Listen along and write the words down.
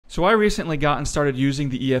So I recently got and started using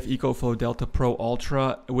the EF EcoFlow Delta Pro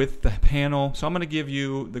Ultra with the panel. So I'm going to give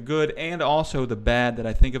you the good and also the bad that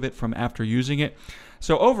I think of it from after using it.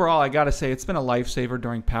 So overall, I got to say it's been a lifesaver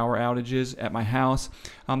during power outages at my house.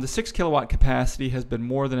 The 6 kilowatt capacity has been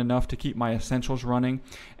more than enough to keep my essentials running.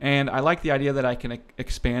 And I like the idea that I can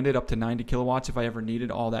expand it up to 90 kilowatts if I ever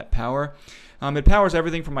needed all that power. It powers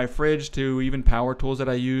everything from my fridge to even power tools that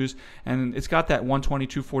I use. And it's got that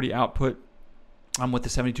 120/240 output with the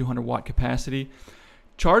 7200 watt capacity.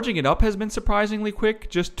 Charging it up has been surprisingly quick,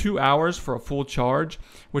 just 2 hours for a full charge,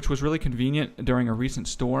 which was really convenient during a recent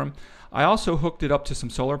storm. I also hooked it up to some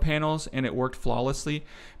solar panels and it worked flawlessly,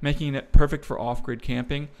 making it perfect for off-grid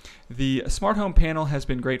camping. The smart home panel has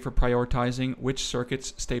been great for prioritizing which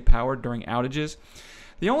circuits stay powered during outages.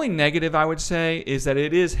 The only negative I would say is that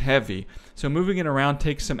it is heavy, so moving it around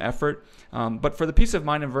takes some effort, but for the peace of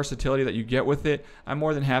mind and versatility that you get with it, I'm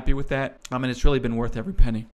more than happy with that, and it's really been worth every penny.